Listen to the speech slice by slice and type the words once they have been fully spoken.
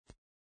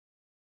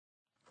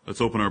Let's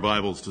open our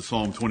Bibles to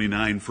Psalm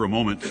 29 for a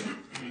moment.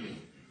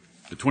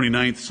 The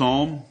 29th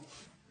Psalm.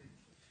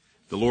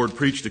 The Lord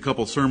preached a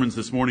couple sermons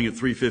this morning at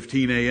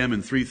 3:15 a.m.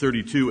 and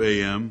 3:32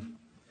 a.m.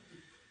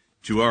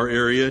 to our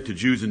area, to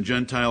Jews and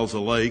Gentiles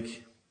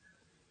alike,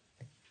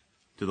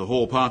 to the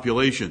whole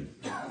population.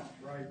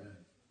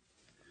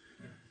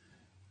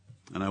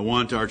 And I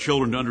want our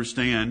children to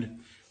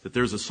understand that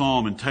there's a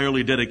psalm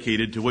entirely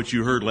dedicated to what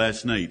you heard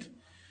last night,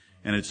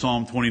 and it's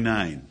Psalm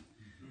 29.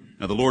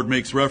 Now, the Lord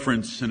makes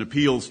reference and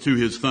appeals to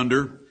his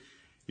thunder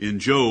in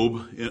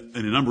Job in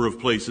a number of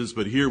places,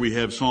 but here we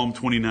have Psalm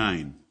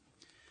 29.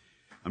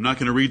 I'm not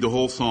going to read the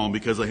whole psalm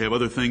because I have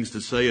other things to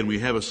say, and we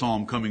have a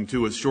psalm coming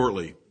to us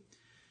shortly.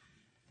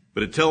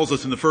 But it tells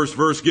us in the first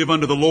verse, "Give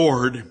unto the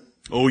Lord,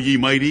 O ye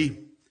mighty,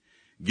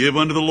 give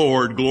unto the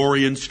Lord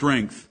glory and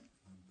strength.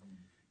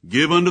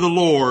 Give unto the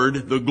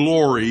Lord the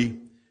glory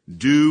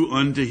due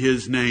unto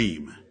his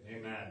name."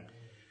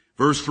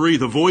 Verse 3,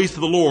 "The voice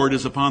of the Lord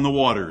is upon the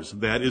waters."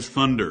 That is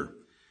thunder.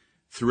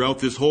 Throughout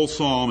this whole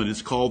psalm, it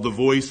is called the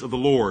voice of the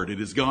Lord. It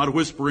is God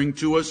whispering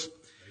to us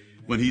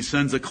when he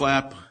sends a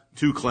clap,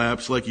 two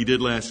claps, like he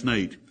did last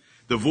night.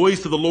 "The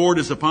voice of the Lord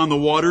is upon the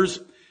waters.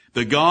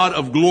 The God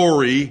of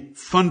glory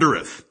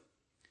thundereth."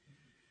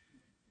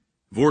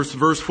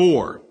 Verse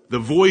 4, "The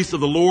voice of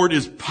the Lord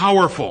is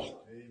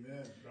powerful.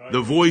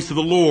 The voice of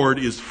the Lord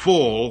is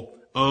full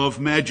of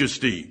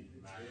majesty."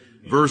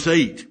 Verse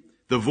 8,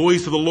 "The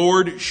voice of the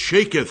Lord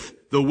shaketh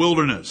the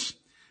wilderness."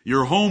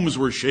 Your homes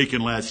were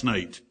shaken last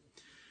night.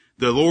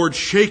 "The Lord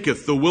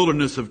shaketh the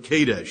wilderness of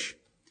Kadesh."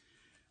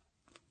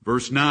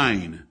 Verse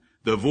 9,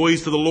 "The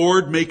voice of the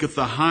Lord maketh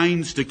the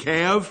hinds to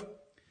calve,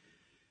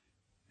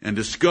 and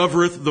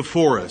discovereth the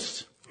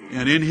forest,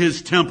 and in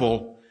his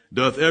temple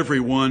doth every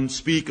one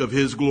speak of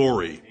his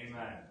glory."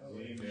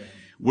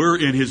 We're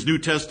in his New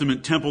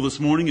Testament temple this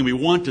morning, and we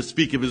want to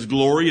speak of his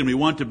glory, and we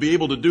want to be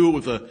able to do it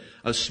with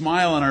a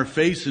smile on our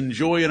face and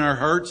joy in our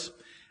hearts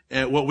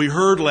at what we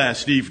heard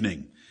last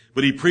evening.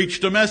 But he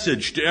preached a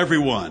message to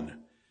everyone.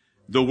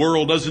 The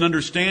world doesn't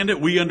understand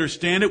it. We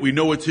understand it. We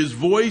know it's his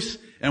voice,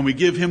 and we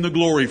give him the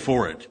glory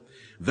for it.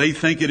 They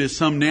think it is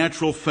some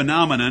natural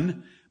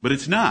phenomenon, but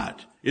it's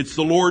not. It's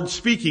the Lord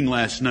speaking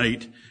last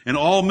night, and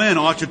all men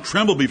ought to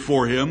tremble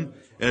before him,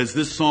 as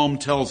this psalm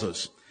tells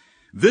us.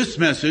 This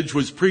message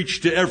was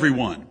preached to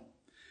everyone,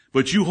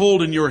 but you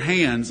hold in your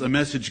hands a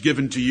message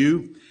given to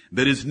you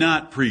that is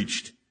not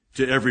preached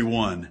to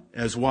everyone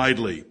as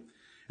widely.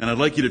 And I'd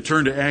like you to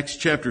turn to Acts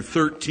chapter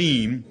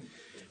 13,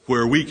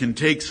 where we can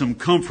take some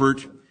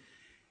comfort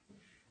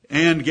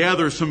and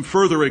gather some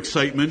further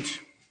excitement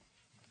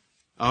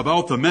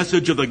about the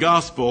message of the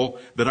gospel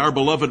that our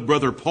beloved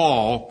brother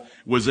Paul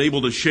was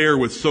able to share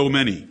with so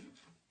many.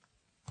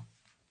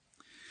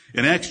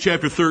 In Acts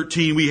chapter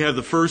 13, we have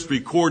the first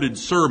recorded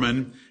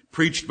sermon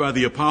preached by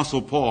the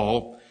Apostle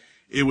Paul.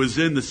 It was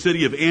in the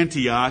city of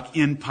Antioch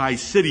in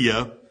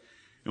Pisidia.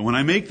 And when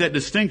I make that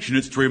distinction,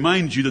 it's to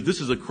remind you that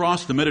this is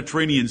across the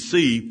Mediterranean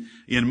Sea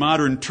in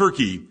modern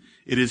Turkey.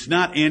 It is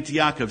not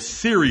Antioch of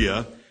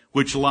Syria,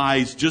 which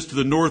lies just to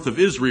the north of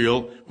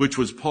Israel, which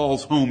was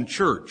Paul's home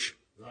church.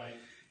 Right.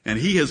 And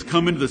he has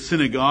come into the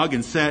synagogue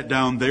and sat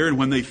down there, and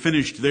when they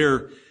finished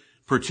their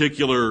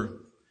particular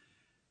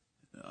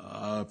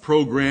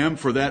program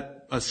for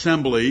that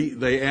assembly,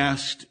 they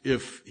asked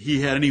if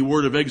he had any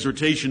word of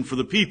exhortation for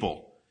the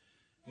people.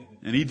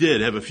 And he did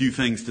have a few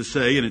things to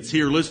say, and it's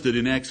here listed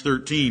in Acts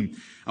 13.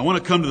 I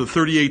want to come to the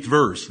 38th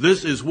verse.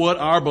 This is what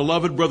our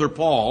beloved brother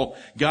Paul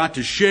got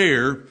to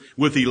share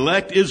with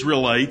elect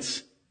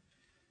Israelites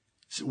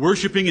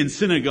worshiping in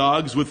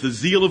synagogues with the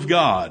zeal of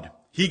God.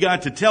 He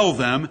got to tell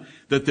them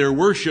that their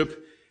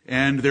worship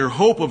and their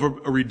hope of a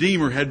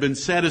Redeemer had been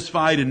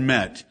satisfied and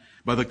met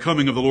by the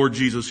coming of the Lord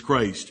Jesus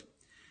Christ.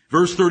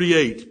 Verse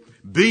 38,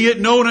 "Be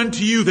it known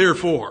unto you,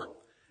 therefore,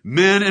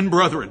 men and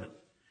brethren,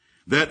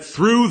 that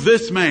through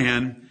this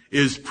man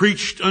is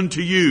preached unto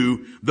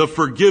you the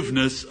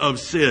forgiveness of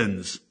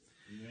sins.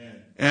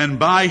 Amen. And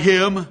by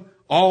him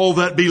all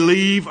that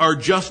believe are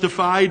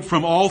justified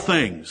from all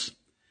things,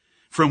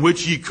 from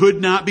which ye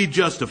could not be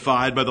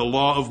justified by the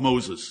law of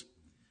Moses.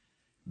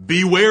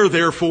 Beware,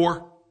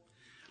 therefore,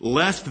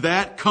 lest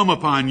that come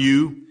upon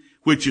you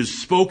which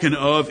is spoken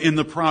of in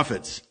the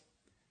prophets.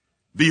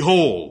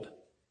 Behold,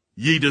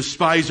 ye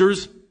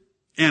despisers,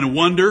 and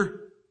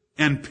wonder,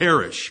 and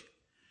perish.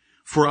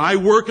 For I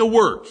work a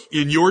work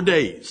in your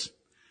days,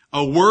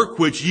 a work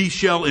which ye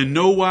shall in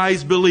no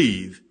wise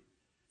believe,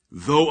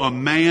 though a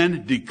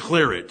man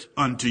declare it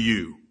unto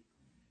you."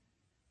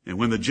 And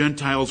when the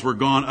Gentiles were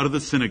gone out of the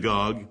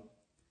synagogue,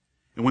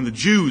 and when the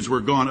Jews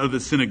were gone out of the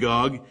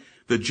synagogue,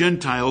 the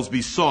Gentiles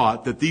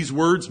besought that these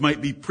words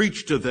might be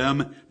preached to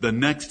them the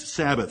next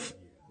Sabbath.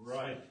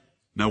 Right.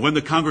 Now when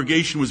the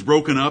congregation was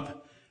broken up,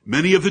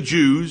 many of the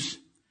Jews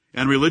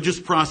and religious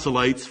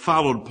proselytes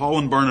followed Paul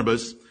and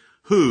Barnabas,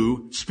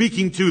 who,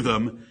 speaking to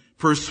them,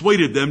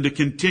 persuaded them to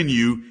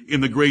continue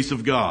in the grace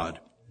of God.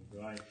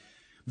 Right.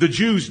 The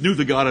Jews knew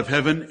the God of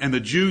heaven, and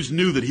the Jews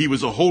knew that he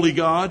was a holy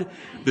God.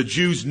 The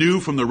Jews knew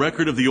from the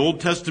record of the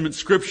Old Testament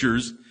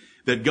scriptures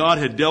that God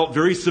had dealt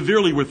very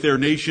severely with their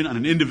nation on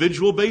an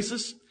individual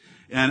basis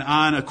and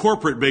on a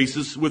corporate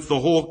basis with the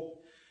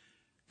whole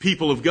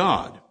people of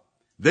God.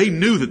 They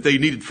knew that they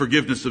needed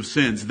forgiveness of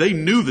sins. They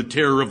knew the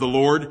terror of the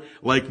Lord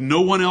like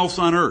no one else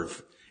on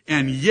earth.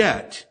 And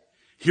yet,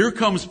 here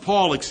comes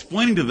Paul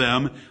explaining to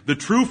them the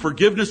true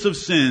forgiveness of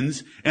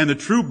sins and the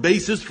true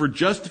basis for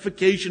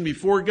justification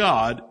before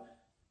God,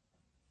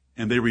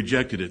 and they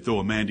rejected it, though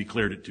a man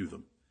declared it to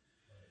them.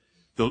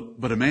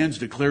 But a man's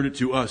declared it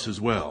to us as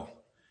well.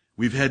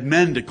 We've had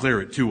men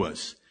declare it to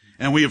us,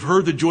 and we have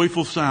heard the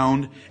joyful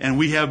sound, and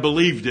we have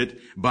believed it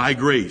by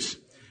grace.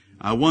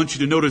 I want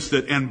you to notice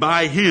that, and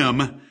by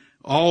Him,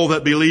 all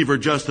that believe are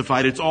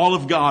justified. It's all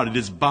of God. It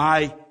is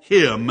by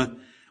Him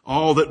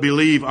all that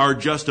believe are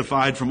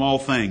justified from all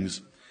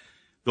things.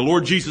 The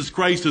Lord Jesus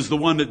Christ is the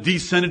one that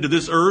descended to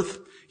this earth.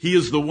 He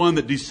is the one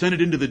that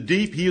descended into the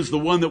deep. He is the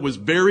one that was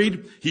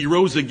buried. He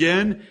rose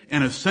again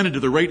and ascended to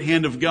the right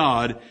hand of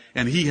God,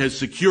 and He has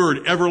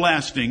secured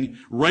everlasting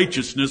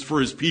righteousness for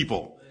His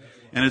people.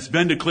 And it's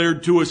been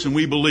declared to us, and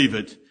we believe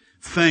it.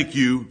 Thank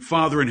you,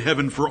 Father in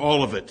heaven, for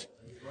all of it.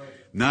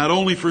 Not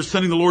only for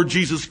sending the Lord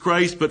Jesus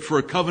Christ, but for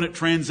a covenant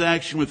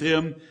transaction with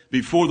Him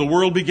before the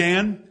world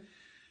began,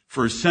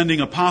 for sending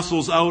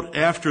apostles out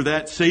after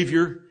that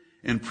Savior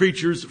and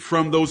preachers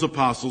from those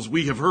apostles.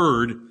 We have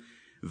heard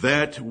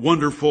that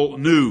wonderful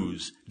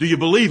news. Do you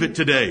believe it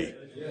today?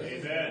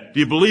 Amen. Do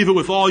you believe it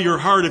with all your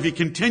heart? Have you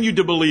continued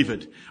to believe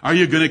it? Are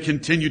you going to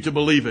continue to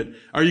believe it?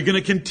 Are you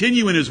going to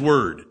continue in His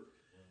Word?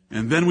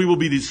 And then we will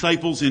be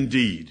disciples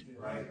indeed.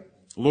 Right.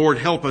 Lord,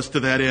 help us to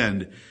that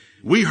end.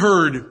 We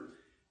heard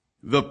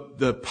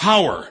the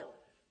power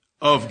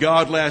of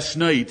God last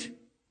night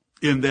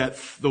in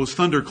those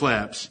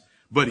thunderclaps.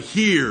 But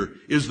here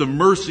is the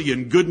mercy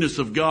and goodness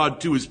of God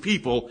to His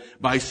people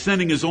by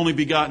sending His only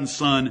begotten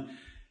Son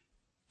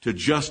to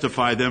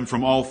justify them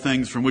from all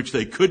things from which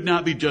they could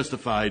not be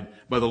justified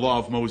by the law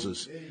of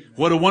Moses.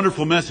 What a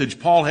wonderful message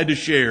Paul had to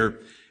share,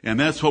 and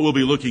that's what we'll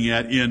be looking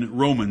at in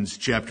Romans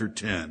chapter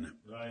 10.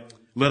 Right.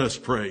 Let us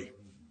pray.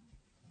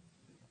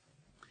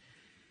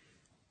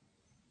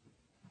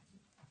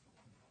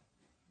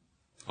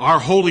 Our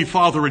Holy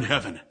Father in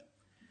heaven,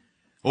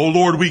 O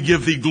Lord, we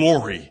give Thee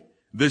glory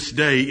this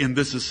day in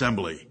this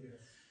assembly.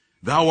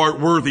 Thou art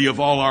worthy of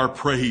all our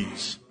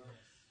praise.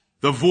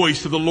 The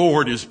voice of the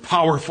Lord is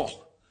powerful.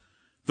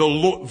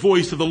 The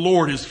voice of the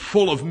Lord is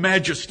full of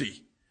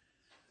majesty.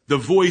 The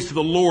voice of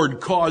the Lord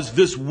caused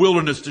this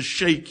wilderness to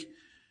shake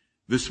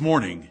this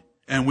morning,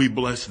 and we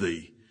bless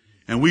Thee.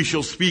 And we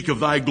shall speak of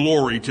Thy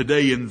glory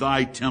today in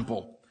Thy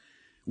temple.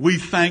 We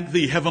thank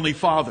Thee, Heavenly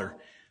Father,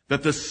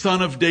 that the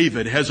Son of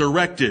David has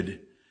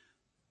erected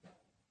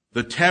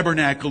the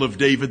tabernacle of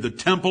David, the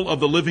temple of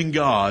the living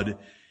God,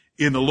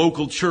 in the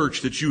local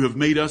church that You have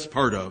made us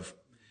part of.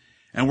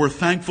 And we're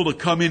thankful to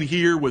come in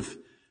here with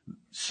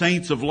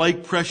saints of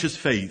like precious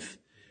faith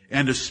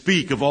and to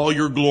speak of all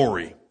Your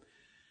glory.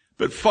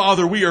 But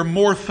Father, we are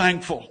more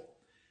thankful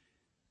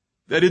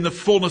that in the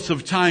fullness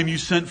of time You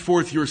sent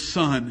forth Your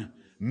Son,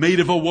 made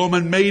of a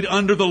woman, made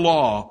under the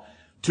law,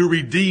 to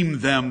redeem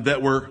them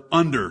that were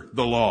under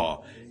the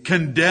law,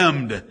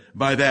 condemned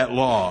by that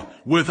law,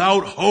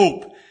 without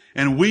hope.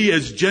 And we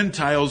as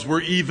Gentiles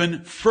were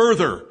even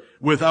further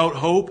without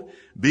hope,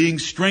 being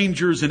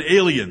strangers and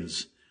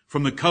aliens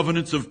from the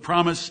covenants of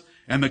promise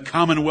and the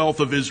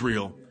commonwealth of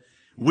Israel.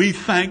 We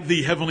thank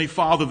Thee, Heavenly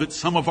Father, that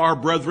some of our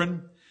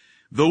brethren,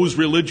 those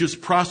religious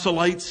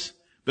proselytes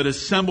that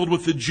assembled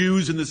with the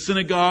Jews in the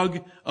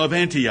synagogue of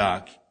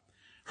Antioch,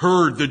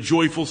 heard the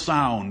joyful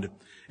sound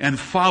and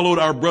followed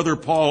our brother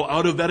Paul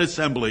out of that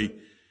assembly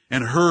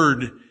and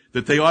heard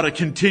that they ought to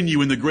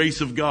continue in the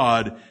grace of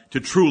God to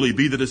truly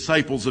be the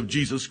disciples of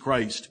Jesus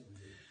Christ.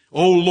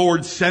 O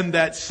Lord, send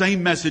that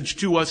same message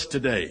to us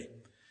today.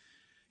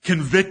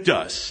 Convict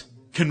us,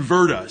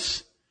 convert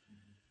us,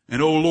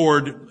 and O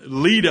Lord,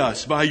 lead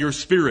us by Your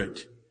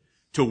Spirit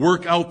to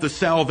work out the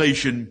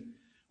salvation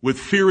with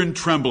fear and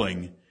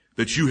trembling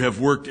that You have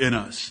worked in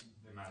us.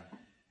 Amen.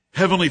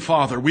 Heavenly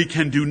Father, we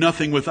can do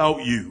nothing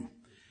without You,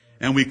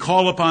 and we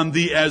call upon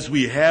Thee as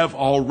we have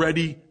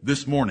already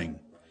this morning,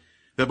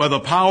 that by the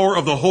power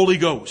of the Holy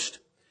Ghost,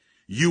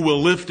 You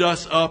will lift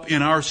us up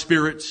in our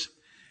spirits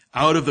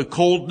out of the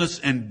coldness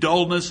and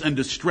dullness and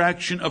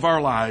distraction of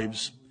our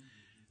lives,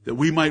 that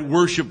we might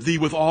worship Thee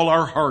with all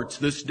our hearts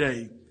this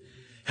day.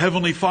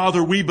 Heavenly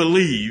Father, we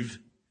believe,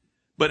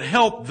 but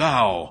help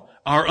Thou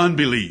our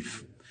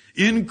unbelief.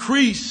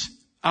 Increase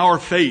our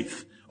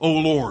faith, O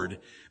Lord,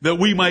 that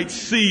we might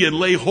see and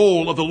lay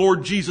hold of the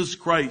Lord Jesus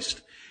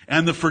Christ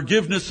and the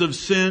forgiveness of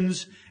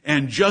sins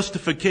and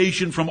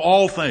justification from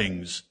all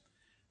things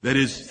that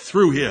is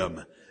through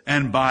Him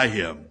and by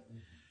Him.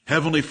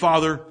 Heavenly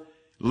Father,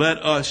 let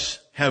us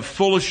have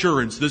full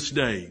assurance this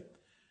day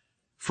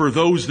for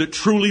those that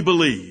truly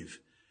believe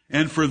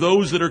and for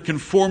those that are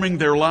conforming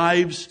their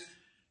lives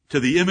to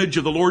the image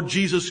of the Lord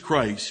Jesus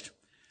Christ.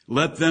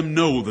 Let them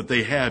know that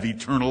they have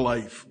eternal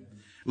life.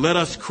 Let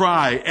us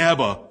cry,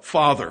 Abba,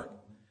 Father,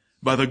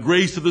 by the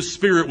grace of the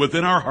Spirit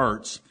within our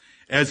hearts,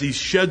 as he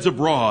sheds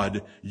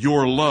abroad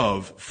your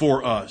love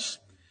for us.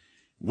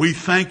 We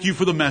thank you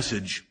for the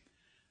message,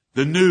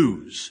 the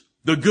news,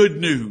 the good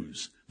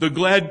news, the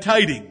glad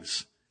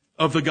tidings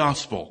of the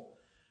gospel.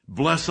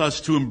 Bless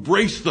us to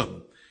embrace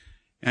them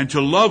and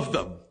to love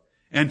them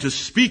and to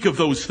speak of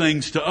those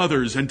things to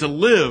others and to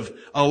live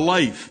a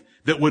life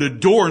that would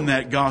adorn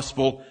that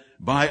gospel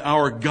by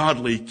our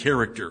godly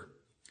character.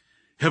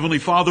 Heavenly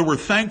Father, we're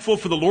thankful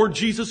for the Lord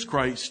Jesus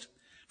Christ,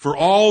 for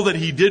all that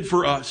he did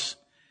for us,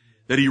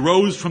 that he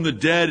rose from the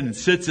dead and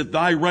sits at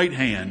thy right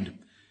hand,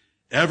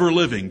 ever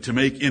living to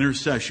make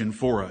intercession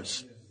for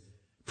us.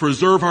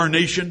 Preserve our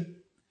nation,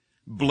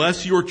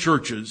 bless your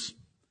churches,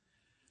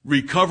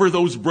 recover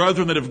those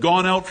brethren that have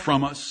gone out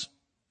from us.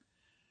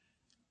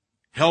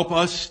 Help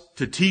us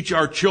to teach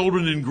our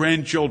children and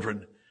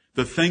grandchildren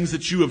the things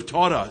that you have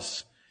taught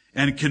us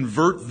and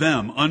convert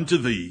them unto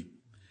thee.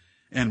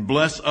 And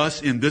bless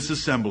us in this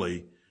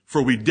assembly,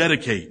 for we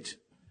dedicate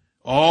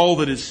all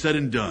that is said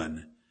and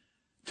done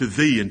to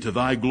thee and to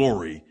thy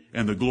glory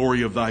and the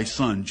glory of thy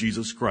Son,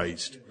 Jesus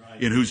Christ,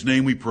 in whose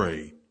name we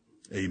pray.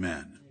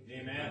 Amen.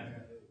 Amen.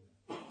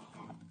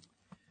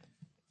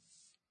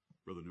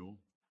 Brother Newell.